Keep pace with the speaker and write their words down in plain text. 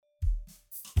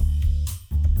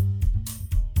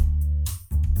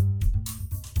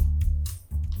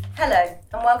Hello,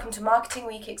 and welcome to Marketing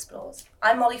Week Explores.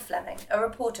 I'm Molly Fleming, a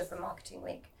reporter from Marketing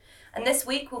Week, and this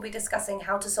week we'll be discussing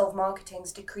how to solve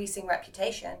marketing's decreasing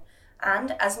reputation,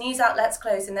 and, as news outlets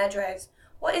close in their droves,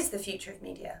 what is the future of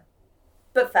media?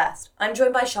 But first, I'm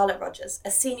joined by Charlotte Rogers,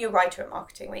 a senior writer at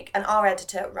Marketing Week, and our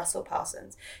editor, Russell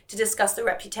Parsons, to discuss the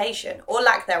reputation, or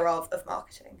lack thereof, of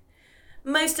marketing.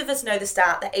 Most of us know the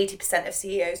stat that 80% of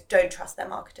CEOs don't trust their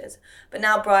marketers, but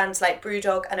now brands like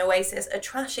BrewDog and Oasis are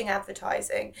trashing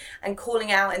advertising and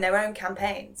calling out in their own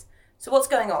campaigns. So what's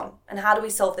going on, and how do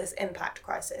we solve this impact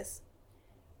crisis?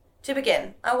 To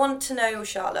begin, I want to know,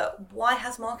 Charlotte, why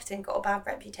has marketing got a bad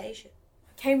reputation?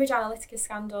 Cambridge Analytica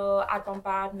scandal, ad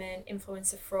bombardment,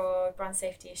 influencer fraud, brand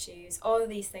safety issues, all of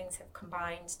these things have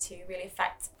combined to really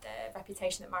affect the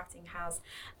reputation that marketing has.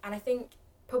 And I think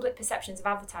public perceptions of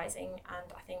advertising,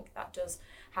 and I think that does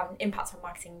have an impact on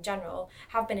marketing in general,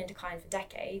 have been in decline for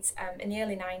decades. In the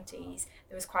early 90s,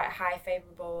 there was quite a high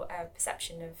favourable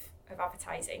perception of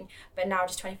advertising, but now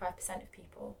just 25% of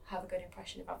people have a good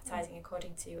impression of advertising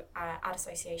according to Ad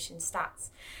Association stats.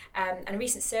 And a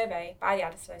recent survey by the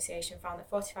Ad Association found that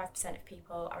 45% of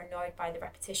people are annoyed by the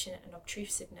repetition and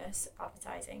obtrusiveness of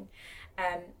advertising.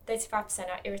 35%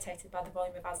 are irritated by the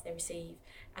volume of ads they receive,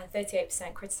 and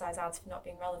 38% criticise ads for not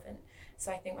being relevant.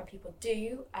 So I think when people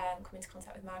do come into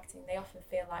contact with marketing, they often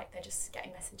feel like they're just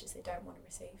getting messages they don't want to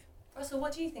receive. Russell,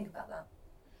 what do you think about that?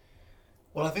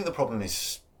 Well, I think the problem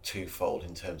is twofold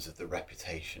in terms of the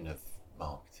reputation of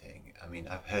marketing. I mean,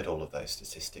 I've heard all of those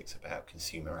statistics about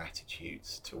consumer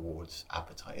attitudes towards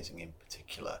advertising in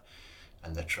particular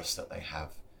and the trust that they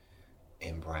have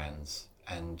in brands.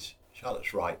 And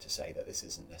Charlotte's right to say that this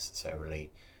isn't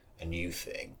necessarily a new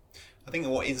thing. I think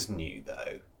what is new,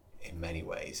 though, in many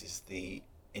ways, is the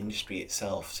industry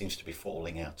itself seems to be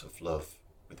falling out of love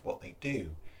with what they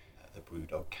do. The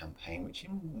BrewDog campaign, which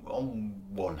on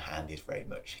one hand is very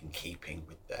much in keeping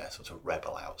with their sort of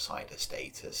rebel outsider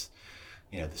status,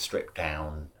 the stripped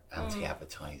down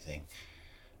anti-advertising.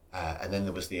 And then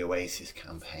there was the Oasis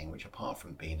campaign, which apart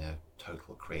from being a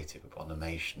total creative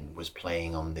abomination, was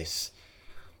playing on this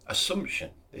assumption,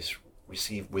 this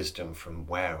received wisdom from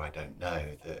where, I don't know,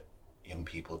 that young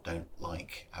people don't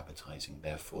like advertising.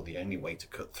 Therefore, the only way to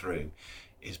cut through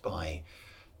is by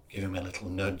giving them a little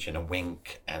nudge and a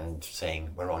wink and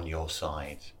saying, we're on your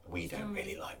side. We don't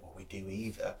really like what we do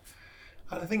either.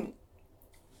 And I think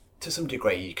to some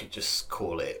degree you could just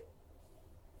call it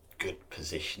good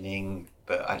positioning,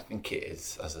 but I think it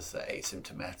is, as I say,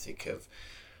 symptomatic of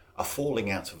a falling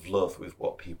out of love with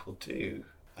what people do.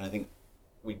 And I think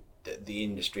the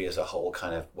industry as a whole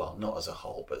not as a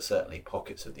whole, but certainly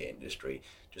pockets of the industry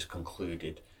just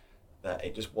concluded that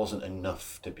it just wasn't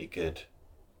enough to be good,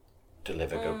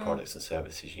 deliver good products and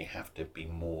services. You have to be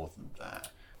more than that.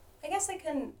 I guess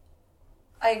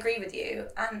I agree with you,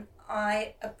 and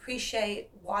I appreciate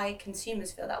why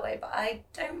consumers feel that way, but I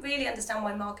don't really understand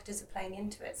why marketers are playing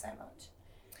into it so much.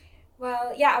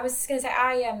 Well, yeah, I was going to say,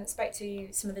 I spoke to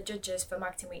some of the judges for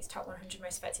Marketing Week's Top 100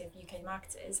 Most Effective UK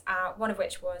Marketers, one of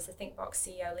which was the ThinkBox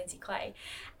CEO, Lindsay Clay.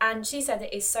 And she said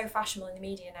that it's so fashionable in the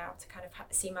media now to kind of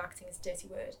see marketing as a dirty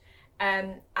word.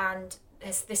 And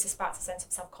this has sparked a sense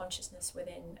of self-consciousness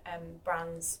within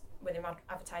brands, within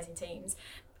advertising teams.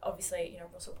 Obviously,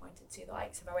 Russell pointed to the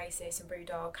likes of Oasis and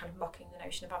BrewDog kind of mocking the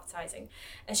notion of advertising.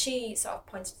 And she sort of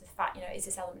pointed to the fact, is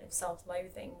this element of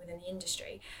self-loathing within the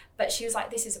industry? But she was like,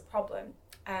 this is a problem.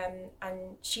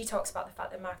 And she talks about the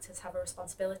fact that marketers have a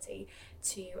responsibility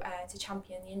to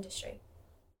champion the industry.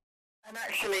 And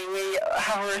actually, we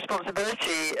have a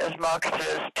responsibility as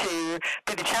marketers to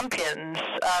be the champions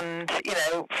and,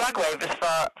 flag wavers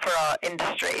for our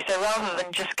industry. So rather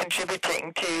than just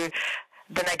contributing to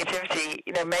the negativity,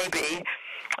 maybe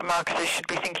marketers should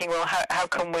be thinking, well, how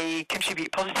can we contribute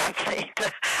positively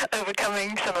to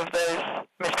overcoming some of those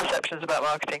misperceptions about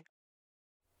marketing?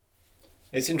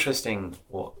 It's interesting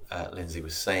what Lindsay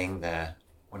was saying there.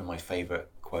 One of my favourite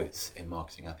quotes in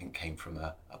marketing, I think, came from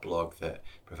a blog that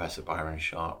Professor Byron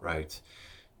Sharp wrote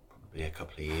probably a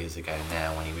couple of years ago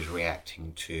now, when he was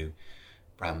reacting to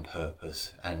brand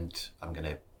purpose. And I'm going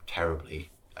to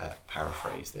terribly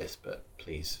paraphrase this, but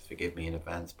please forgive me in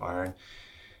advance, Byron.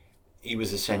 He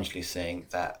was essentially saying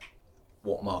that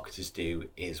what marketers do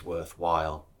is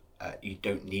worthwhile. You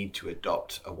don't need to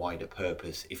adopt a wider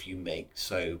purpose if you make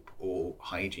soap or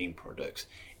hygiene products.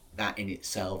 That in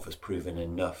itself has proven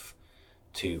enough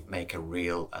to make a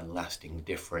real and lasting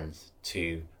difference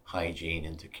to hygiene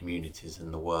and to communities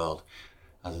in the world.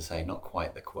 As I say, not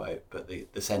quite the quote, but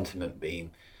the sentiment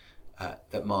being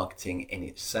that marketing in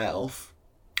itself,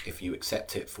 if you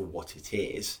accept it for what it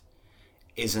is,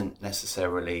 isn't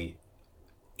necessarily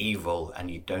evil,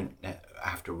 and you don't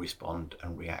have to respond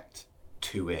and react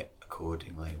to it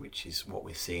accordingly, which is what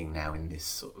we're seeing now in this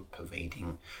sort of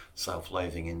pervading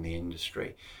self-loathing in the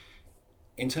industry.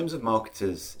 In terms of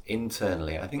marketers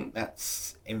internally, I think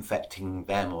that's infecting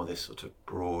them, or this sort of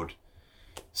broad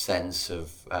sense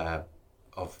of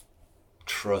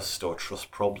trust or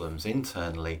trust problems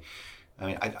internally. I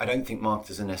mean, I don't think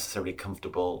marketers are necessarily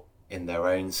comfortable in their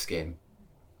own skin,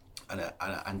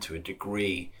 and to a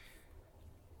degree,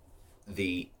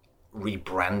 the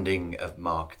rebranding of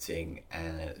marketing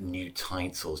and new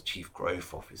titles, chief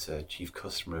growth officer, chief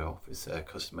customer officer,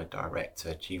 customer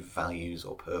director, chief values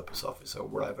or purpose officer,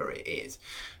 whatever it is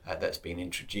that's been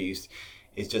introduced,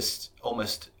 is just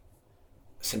almost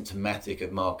symptomatic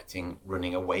of marketing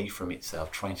running away from itself,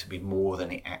 trying to be more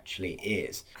than it actually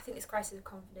is. I think this crisis of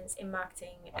confidence in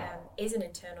marketing is an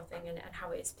internal thing, and how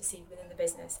it is perceived within the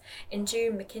business. In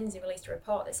June, McKinsey released a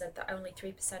report that said that only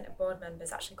 3% of board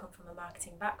members actually come from a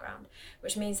marketing background,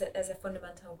 which means that there's a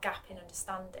fundamental gap in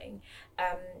understanding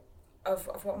of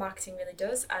what marketing really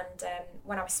does. And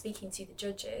when I was speaking to the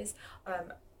judges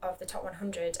of the top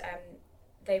 100,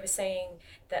 they were saying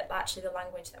that actually the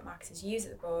language that marketers use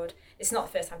at the board, it's not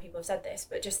the first time people have said this,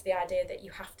 but just the idea that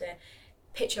you have to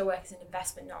pitch your work as an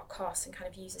investment, not a cost, and kind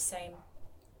of use the same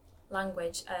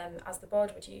language as the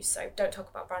board would use. So don't talk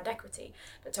about brand equity,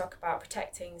 but talk about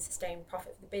protecting sustained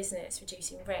profit for the business,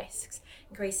 reducing risks,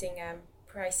 increasing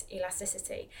price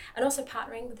elasticity, and also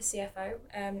partnering with the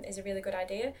CFO is a really good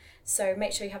idea. So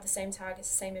make sure you have the same targets,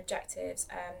 the same objectives,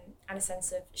 and a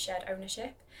sense of shared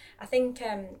ownership. I think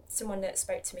someone that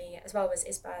spoke to me as well was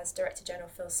ISBA's Director General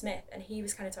Phil Smith, and he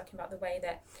was kind of talking about the way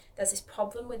that there's this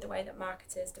problem with the way that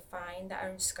marketers define their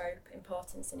own scope,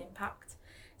 importance, and impact.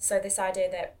 So this idea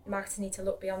that marketers need to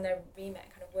look beyond their remit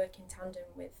and kind of work in tandem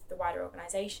with the wider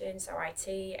organisation, so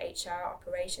IT, HR,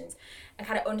 operations, and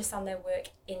kind of understand their work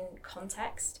in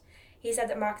context. He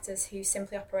said that marketers who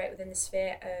simply operate within the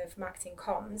sphere of marketing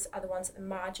comms are the ones at the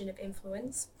margin of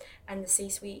influence, and the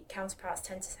C-suite counterparts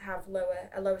tend to have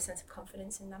a lower sense of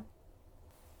confidence in them.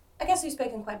 I guess we've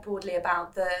spoken quite broadly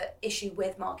about the issue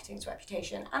with marketing's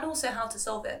reputation and also how to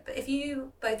solve it. But if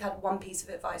you both had one piece of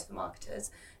advice for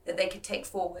marketers that they could take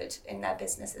forward in their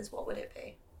businesses, what would it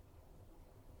be?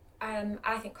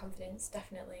 I think confidence,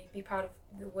 definitely. Be proud of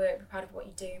the work, be proud of what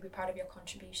you do, be proud of your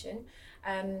contribution.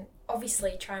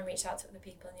 Obviously, try and reach out to other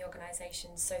people in the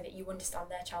organisation so that you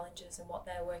understand their challenges and what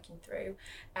they're working through,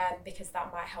 because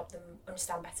that might help them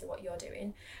understand better what you're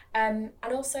doing. And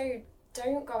also,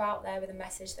 don't go out there with a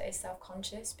message that is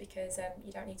self-conscious, because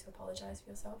you don't need to apologise for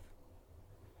yourself.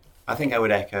 I think I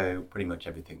would echo pretty much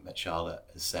everything that Charlotte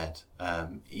has said.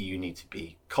 You need to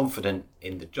be confident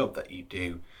in the job that you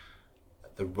do,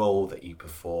 the role that you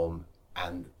perform,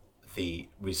 and the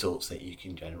results that you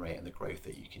can generate and the growth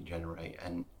that you can generate.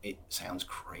 And it sounds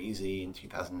crazy in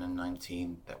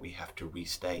 2019 that we have to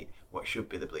restate what should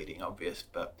be the bleeding obvious,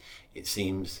 but it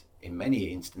seems in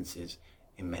many instances,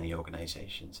 in many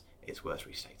organisations, it's worth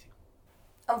restating.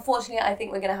 Unfortunately, I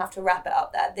think we're going to have to wrap it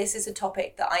up there. This is a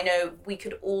topic that I know we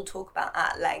could all talk about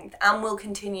at length and will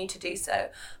continue to do so.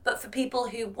 But for people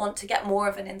who want to get more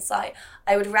of an insight,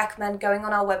 I would recommend going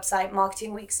on our website,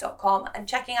 marketingweeks.com, and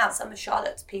checking out some of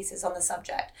Charlotte's pieces on the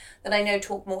subject that I know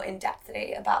talk more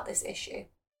in-depthly about this issue.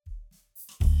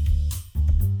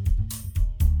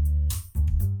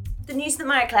 The news that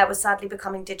Marie Claire was sadly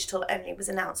becoming digital only was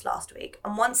announced last week,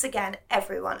 and once again,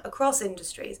 everyone across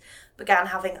industries began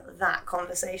having that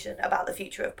conversation about the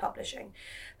future of publishing.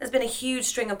 There's been a huge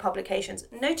string of publications,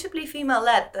 notably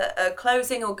female-led, that are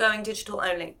closing or going digital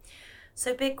only.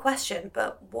 So big question,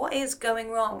 but what is going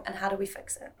wrong and how do we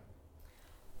fix it?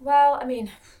 Well, I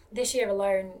mean, this year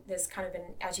alone, there's kind of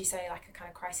been, as you say, like a kind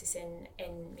of crisis in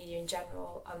media in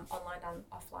general, online and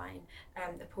offline.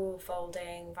 The Pool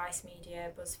folding, Vice Media,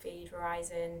 BuzzFeed,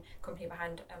 Verizon, company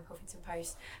behind Huffington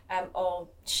Post, all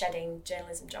shedding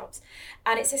journalism jobs.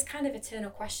 And it's this kind of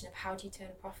eternal question of how do you turn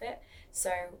a profit?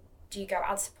 So do you go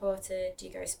ad-supported? Do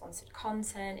you go sponsored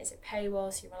content? Is it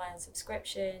paywall, so you rely on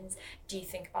subscriptions? Do you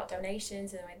think about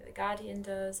donations in the way that The Guardian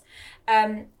does?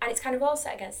 And it's kind of all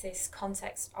set against this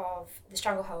context of the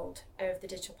stranglehold of the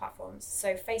digital platforms.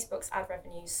 So Facebook's ad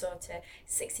revenues soared to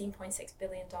 $16.6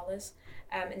 billion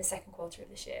in the second quarter of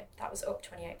this year. That was up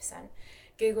 28%.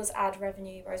 Google's ad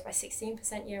revenue rose by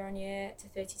 16% year on year to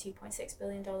 $32.6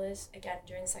 billion, again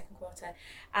during the second quarter.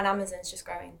 And Amazon's just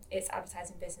growing. Its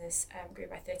advertising business grew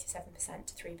by 37%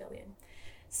 to $3 billion.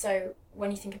 So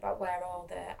when you think about where all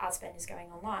the ad spend is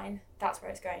going online, that's where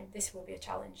it's going. This will be a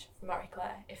challenge for Marie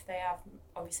Claire. If they have,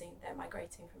 obviously they're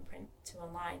migrating from print to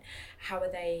online, how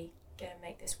are they going to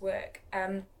make this work?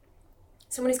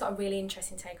 Someone who's got a really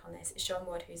interesting take on this is Sean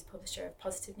Wood, who's publisher of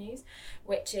Positive News,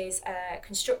 which is a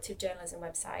constructive journalism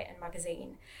website and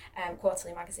magazine,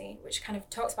 quarterly magazine, which kind of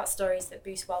talks about stories that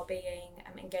boost well-being,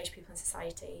 engage people in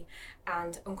society,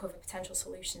 and uncover potential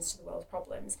solutions to the world's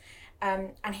problems.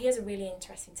 And he has a really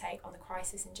interesting take on the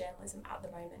crisis in journalism at the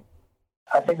moment.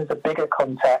 I think there's a bigger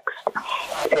context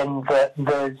in that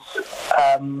there's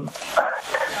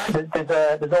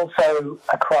also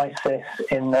a crisis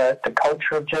in the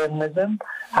culture of journalism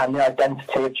and the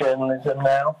identity of journalism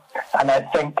now, and I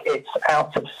think it's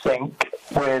out of sync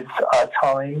with our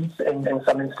times in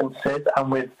some instances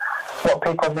and with what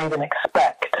people need and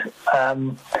expect.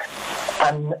 And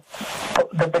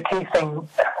the key thing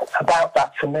about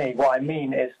that for me, what I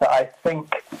mean is that I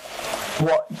think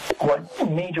what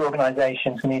media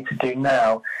organisations need to do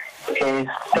now is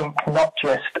think not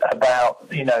just about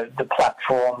the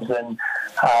platforms and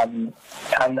how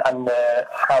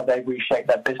they reshape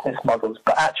their business models,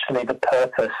 but actually the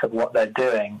purpose of what they're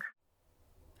doing.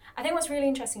 I think what's really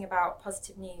interesting about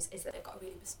Positive News is that they've got a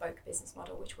really bespoke business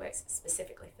model which works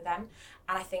specifically for them.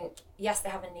 And I think, yes, they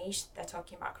have a niche. They're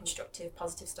talking about constructive,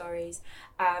 positive stories.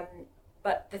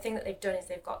 But the thing that they've done is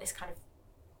they've got this kind of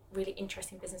really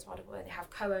interesting business model where they have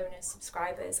co-owners,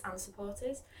 subscribers and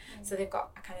supporters. So they've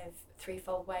got a kind of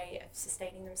threefold way of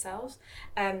sustaining themselves.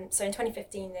 So in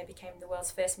 2015 they became the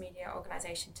world's first media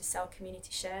organisation to sell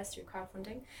community shares through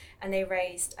crowdfunding, and they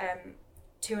raised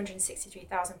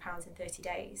 £263,000 in 30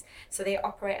 days. So they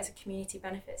operate as a community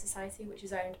benefit society which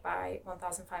is owned by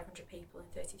 1,500 people in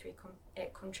 33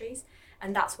 countries,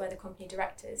 and that's where the company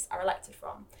directors are elected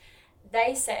from.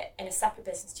 They sit in a separate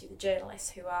business to the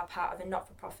journalists, who are part of a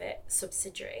not-for-profit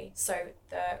subsidiary, so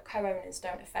the co-owners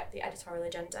don't affect the editorial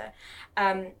agenda.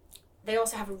 They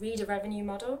also have a reader revenue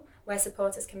model where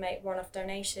supporters can make one-off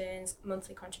donations,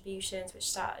 monthly contributions, which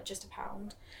start at just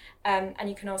 £1. And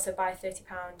you can also buy a £30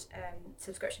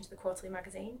 subscription to the quarterly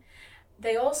magazine.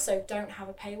 They also don't have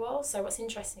a paywall, so what's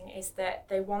interesting is that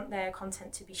they want their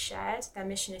content to be shared. Their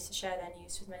mission is to share their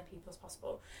news to as many people as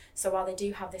possible. So while they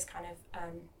do have this kind of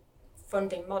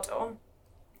funding model,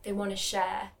 they want to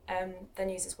share their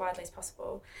news as widely as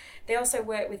possible. They also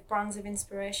work with Brands of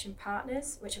Inspiration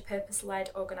Partners, which are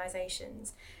purpose-led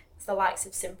organisations. It's the likes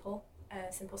of Simple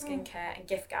Skincare and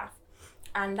giffgaff.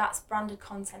 And that's branded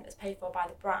content that's paid for by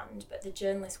the brand, but the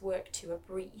journalists work to a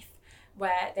brief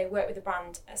where they work with the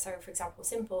brand. So for example,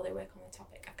 Simple, they work on the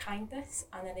topic of kindness,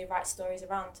 and then they write stories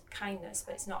around kindness,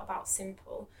 but it's not about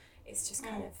Simple. It's just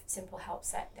kind of Simple helps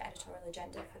set the editorial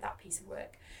agenda for that piece of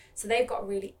work. So they've got a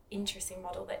really interesting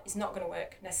model that is not going to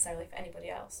work necessarily for anybody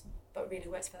else, but really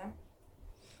works for them.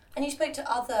 And you spoke to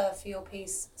other, for your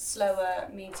piece, slower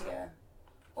media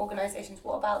organisations.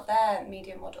 What about their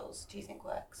media models do you think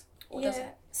works? Or does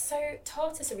it? So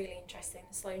Tortoise are really interesting,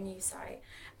 the slow news site,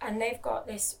 and they've got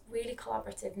this really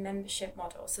collaborative membership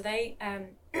model. So they're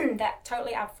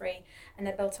totally ad-free, and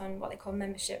they're built on what they call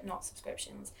membership, not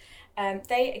subscriptions.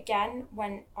 They again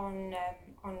went on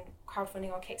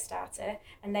crowdfunding on Kickstarter,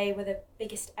 and they were the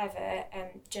biggest ever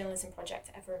journalism project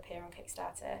to ever appear on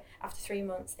Kickstarter. After 3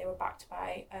 months, they were backed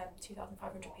by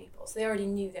 2,500 people, so they already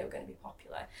knew they were going to be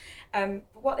popular.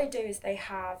 But what they do is they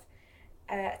have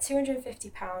a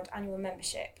 £250 annual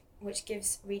membership, which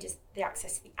gives readers the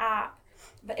access to the app,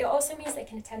 but it also means they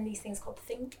can attend these things called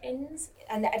think-ins,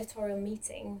 and the editorial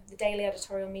meeting, the daily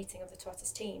editorial meeting of the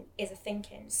Tortoise team, is a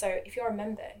think-in. So if you're a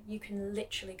member, you can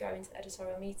literally go into the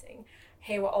editorial meeting,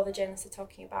 hear what all the journalists are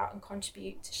talking about, and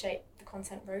contribute to shape the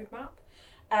content roadmap.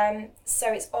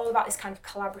 So it's all about this kind of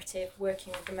collaborative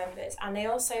working with the members, and they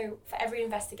also, for every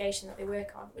investigation that they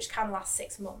work on, which can last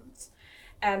 6 months,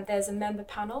 there's a member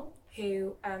panel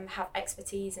who have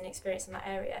expertise and experience in that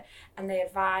area, and they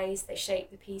advise, they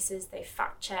shape the pieces, they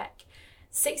fact check.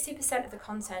 60% of the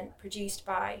content produced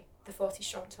by the 40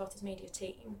 strong Tortoise Media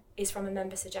team is from a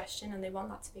member suggestion, and they want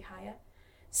that to be higher.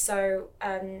 So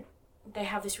they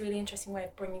have this really interesting way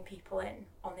of bringing people in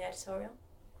on the editorial.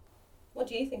 What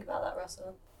do you think about that,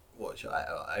 Russell?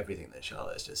 Everything that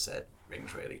Charlotte has just said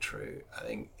rings really true. I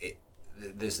think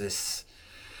there's this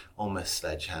almost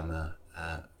sledgehammer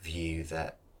view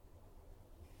that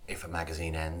if a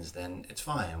magazine ends, then it's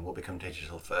fine, we'll become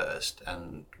digital first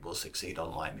and we'll succeed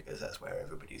online because that's where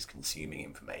everybody's consuming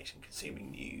information,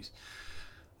 consuming news,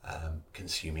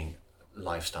 consuming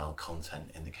lifestyle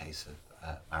content in the case of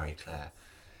Marie Claire.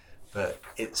 But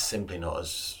it's simply not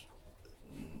as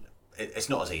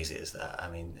easy as that. I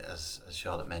mean, as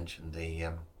Charlotte mentioned,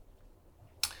 the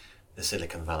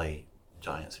Silicon Valley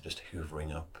giants are just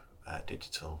hoovering up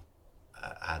digital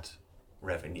ad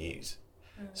revenues.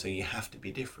 So you have to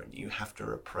be different. You have to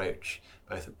approach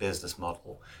both a business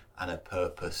model and a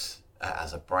purpose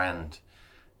as a brand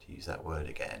to use that word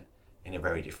again, in a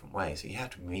very different way. So you have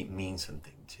to mean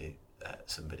something to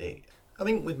somebody. I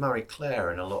think with Marie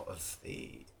Claire and a lot of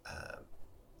the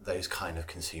those kind of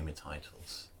consumer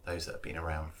titles, those that have been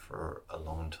around for a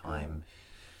long time,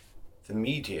 the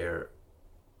media,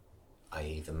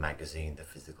 i.e. the magazine, the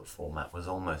physical format, was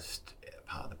almost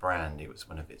part of the brand. It was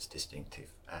one of its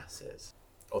distinctive assets.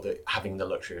 Or having the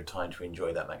luxury of time to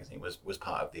enjoy that magazine was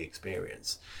part of the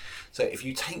experience. So if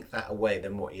you take that away,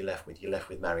 then what you're left with? You're left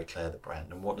with Marie Claire, the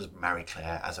brand. And what does Marie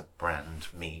Claire as a brand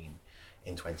mean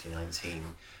in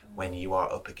 2019 when you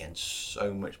are up against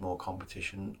so much more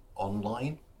competition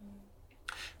online?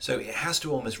 So it has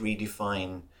to almost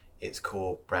redefine its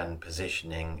core brand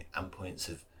positioning and points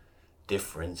of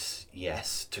difference,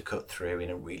 yes, to cut through in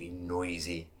a really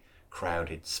noisy,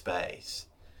 crowded space.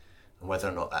 And whether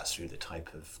or not that's through the type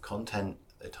of content,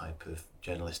 the type of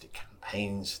journalistic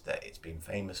campaigns that it's been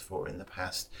famous for in the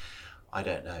past, I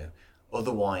don't know.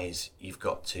 Otherwise, you've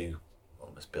got to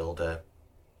almost build a,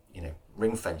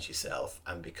 ring fence yourself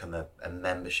and become a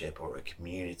membership or a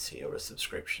community or a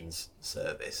subscriptions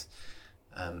service.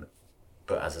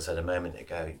 But as I said a moment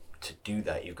ago, to do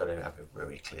that, you've got to have a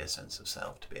very clear sense of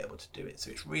self to be able to do it.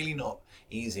 So it's really not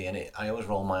easy. And I always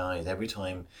roll my eyes every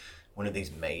time one of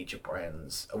these major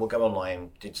brands will go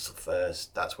online, digital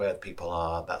first, that's where people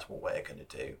are, that's what we're going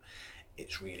to do.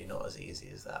 It's really not as easy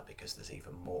as that because there's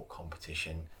even more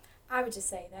competition. I would just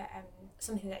say that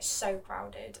something that's so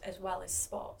crowded as well as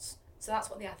sports. So that's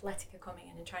what the Athletic are coming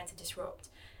in and trying to disrupt.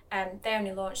 They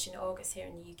only launched in August here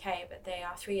in the UK, but they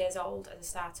are 3 years old as a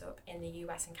startup in the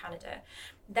US and Canada.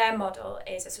 Their model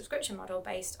is a subscription model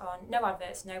based on no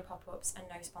adverts, no pop-ups and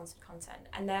no sponsored content.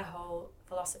 And their whole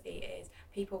philosophy is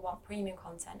people want premium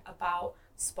content about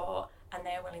sport and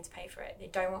they're willing to pay for it. They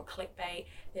don't want clickbait,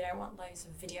 they don't want loads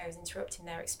of videos interrupting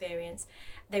their experience.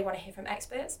 They want to hear from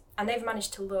experts, and they've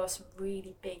managed to lure some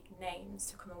really big names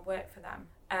to come and work for them.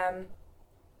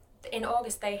 In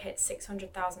August, they hit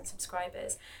 600,000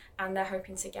 subscribers, and they're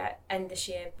hoping to end this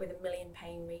year with 1 million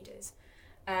paying readers.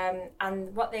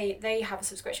 And what they have a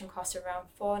subscription cost of around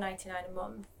 $4.99 a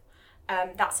month.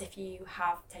 That's if you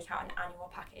take out an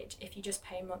annual package. If you just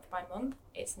pay month by month,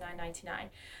 it's $9.99.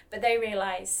 But they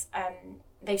realise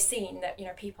they've seen that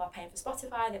people are paying for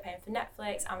Spotify, they're paying for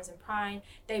Netflix, Amazon Prime.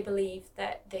 They believe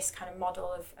that this kind of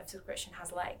model of subscription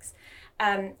has legs.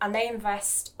 And they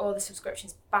invest all the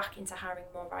subscriptions back into hiring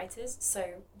more writers. So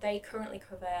they currently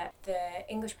cover the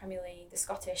English Premier League, the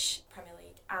Scottish Premier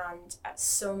League, and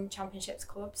some championships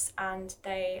clubs. And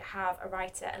they have a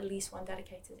writer, at least one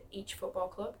dedicated at each football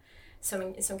club.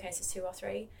 In some cases 2 or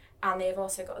 3, and they've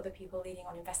also got other people leading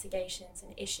on investigations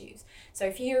and issues. So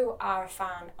if you are a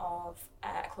fan of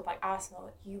a club like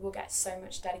Arsenal, you will get so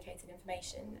much dedicated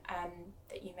information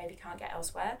that you maybe can't get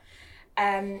elsewhere.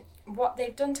 What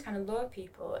they've done to kind of lure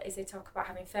people is they talk about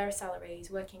having fairer salaries,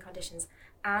 working conditions,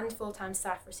 and full-time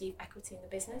staff receive equity in the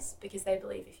business, because they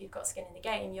believe if you've got skin in the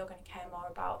game, you're going to care more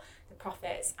about the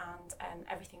profits and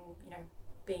everything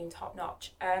being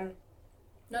top-notch.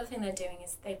 Another thing they're doing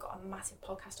is they've got a massive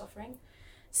podcast offering.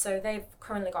 So they've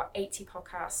currently got 80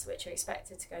 podcasts, which are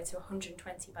expected to go to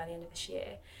 120 by the end of this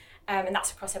year. And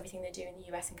that's across everything they do in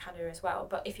the US and Canada as well.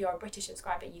 But if you're a British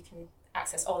subscriber, you can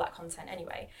access all that content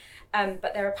anyway.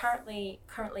 But they're apparently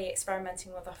currently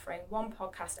experimenting with offering 1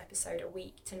 podcast episode a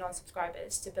week to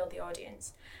non-subscribers to build the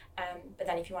audience. But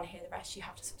then if you want to hear the rest, you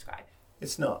have to subscribe.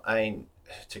 It's not,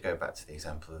 to go back to the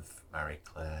example of Marie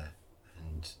Claire,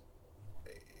 and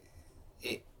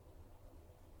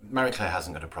Marie Claire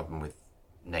hasn't got a problem with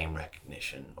name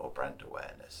recognition or brand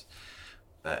awareness,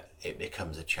 but it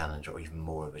becomes a challenge, or even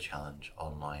more of a challenge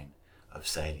online, of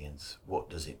salience. What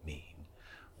does it mean?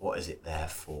 What is it there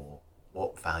for?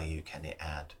 What value can it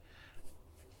add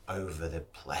over the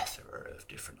plethora of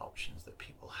different options that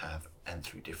people have, and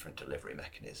through different delivery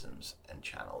mechanisms and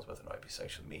channels, whether or not it be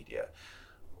social media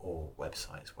or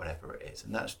websites, whatever it is.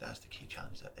 And that's the key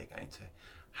challenge that they're going to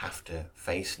have to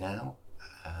face now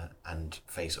and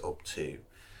face up to.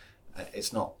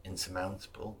 It's not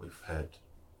insurmountable. We've heard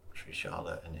through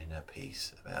Charlotte and in her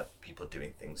piece about people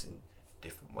doing things in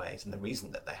different ways, and the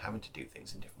reason that they're having to do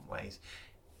things in different ways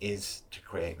is to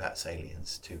create that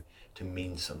salience, to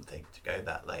mean something, to go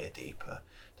that layer deeper,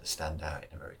 to stand out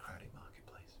in a very crowded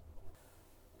marketplace.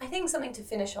 I think something to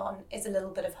finish on is a little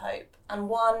bit of hope, and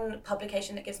one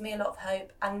publication that gives me a lot of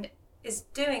hope and is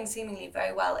doing seemingly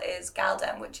very well is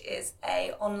Galdem, which is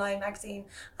a online magazine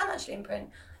and actually in print.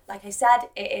 Like I said,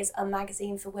 it is a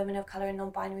magazine for women of colour and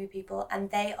non-binary people, and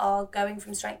they are going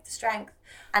from strength to strength.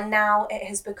 And now it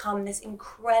has become this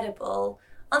incredible,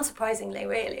 unsurprisingly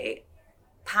really,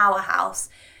 powerhouse,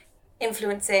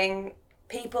 influencing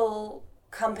people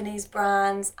companies,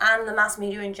 brands, and the mass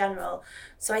media in general.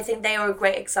 So I think they are a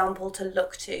great example to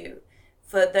look to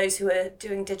for those who are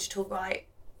doing digital right.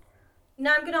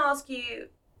 Now I'm going to ask you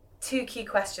 2 key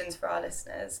questions for our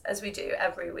listeners, as we do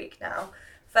every week now.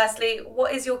 Firstly,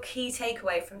 what is your key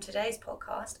takeaway from today's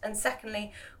podcast? And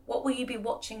secondly, what will you be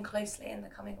watching closely in the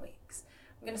coming weeks?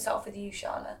 I'm going to start off with you,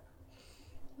 Charlotte.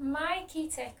 My key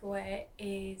takeaway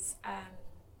is,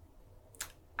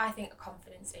 I think, a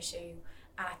confidence issue.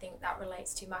 And I think that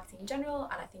relates to marketing in general,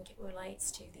 and I think it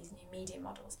relates to these new media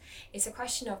models. It's a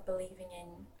question of believing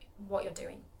in what you're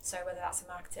doing. So whether that's a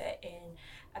marketer in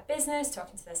a business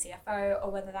talking to their CFO, or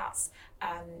whether that's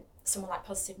someone like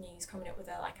Positive News coming up with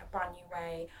a brand new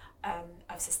way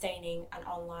of sustaining an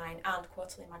online and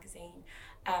quarterly magazine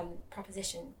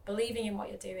proposition, believing in what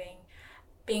you're doing,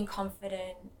 being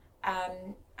confident,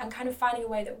 and kind of finding a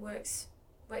way that works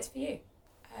for you.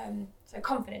 So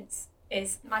confidence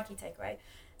is my key takeaway.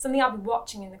 Something I'll be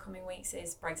watching in the coming weeks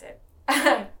is Brexit.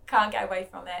 Can't get away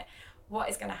from it. What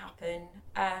is going to happen?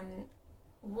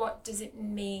 What does it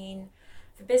mean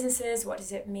for businesses? What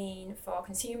does it mean for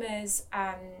consumers?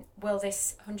 Will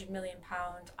this £100 million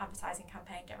advertising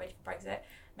campaign, Get Ready for Brexit,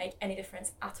 make any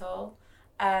difference at all?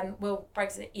 Will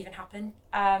Brexit even happen?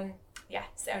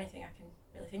 It's the only thing I can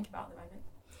really think about at the moment.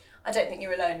 I don't think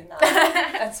you're alone in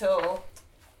that at all.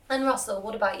 And Russell,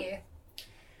 what about you?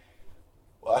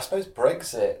 Well, I suppose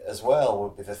Brexit as well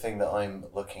would be the thing that I'm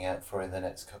looking out for in the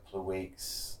next couple of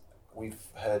weeks. We've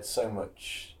heard so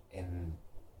much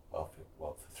for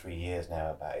 3 years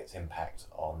now about its impact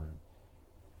on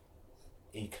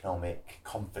economic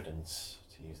confidence,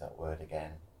 to use that word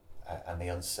again, and the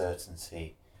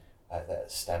uncertainty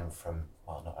that stem from,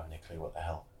 not having a clue what the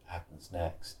hell happens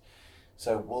next.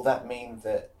 So will that mean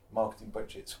that marketing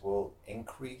budgets will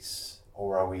increase,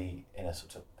 or are we in a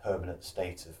sort of permanent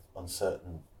state of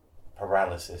uncertain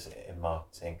paralysis in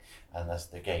marketing, and has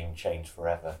the game changed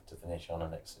forever, to finish on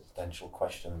an existential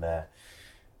question there?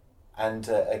 And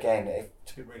again,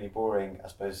 to be really boring, I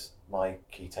suppose my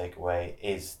key takeaway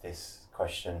is this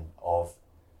question of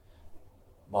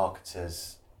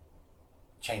marketers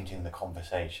changing the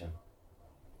conversation,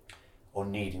 or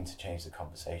needing to change the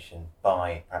conversation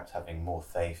by perhaps having more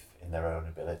faith in their own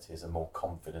abilities and more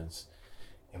confidence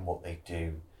in what they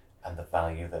do and the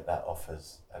value that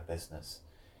offers a business.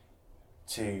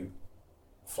 To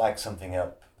flag something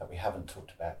up that we haven't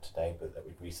talked about today, but that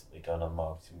we've recently done on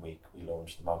Marketing Week, we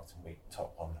launched the Marketing Week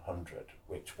Top 100,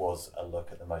 which was a look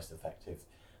at the most effective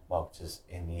marketers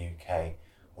in the UK,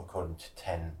 according to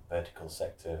 10 vertical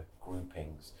sector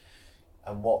groupings.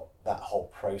 And what that whole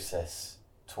process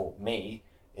taught me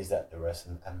is that there are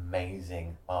some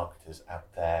amazing marketers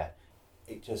out there.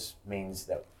 It just means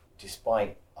that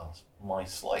despite my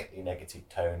slightly negative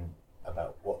tone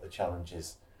about what the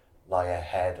challenges lie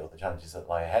ahead, or the challenges that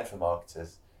lie ahead for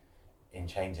marketers in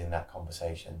changing that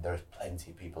conversation, there's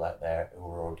plenty of people out there who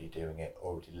are already doing it,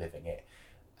 already living it,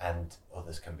 and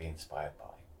others can be inspired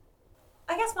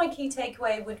by. I guess my key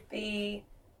takeaway would be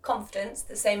confidence,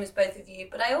 the same as both of you,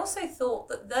 but I also thought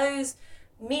that those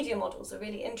media models are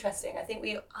really interesting. I think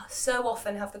we so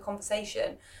often have the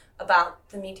conversation about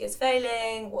the media's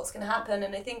failing, what's going to happen,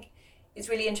 and I think it's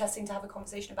really interesting to have a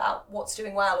conversation about what's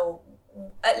doing well, or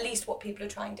at least what people are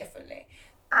trying differently.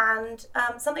 And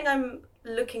something I'm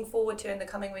looking forward to in the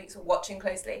coming weeks, or watching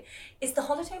closely, is the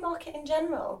holiday market in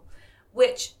general,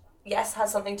 which, yes,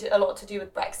 has a lot to do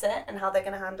with Brexit and how they're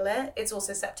going to handle it. It's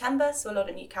also September, so a lot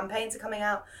of new campaigns are coming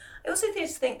out. I also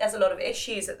just think there's a lot of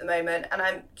issues at the moment, and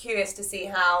I'm curious to see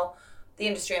how the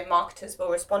industry and marketers will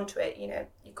respond to it. You know,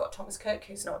 you've got Thomas Cook,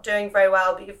 who's not doing very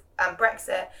well, and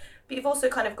Brexit, but you've also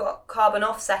kind of got carbon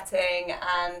offsetting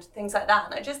and things like that.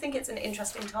 And I just think it's an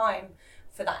interesting time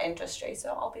for that industry, so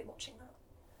I'll be watching that.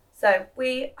 So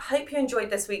we hope you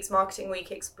enjoyed this week's Marketing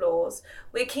Week Explores.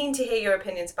 We're keen to hear your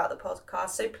opinions about the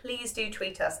podcast, so please do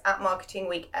tweet us at Marketing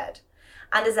Week Ed.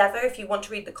 And as ever, if you want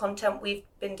to read the content we've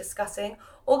been discussing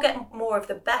or get more of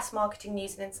the best marketing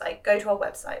news and insight, go to our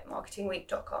website,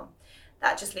 marketingweek.com.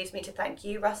 That just leaves me to thank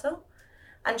you, Russell,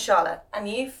 and Charlotte, and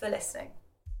you for listening.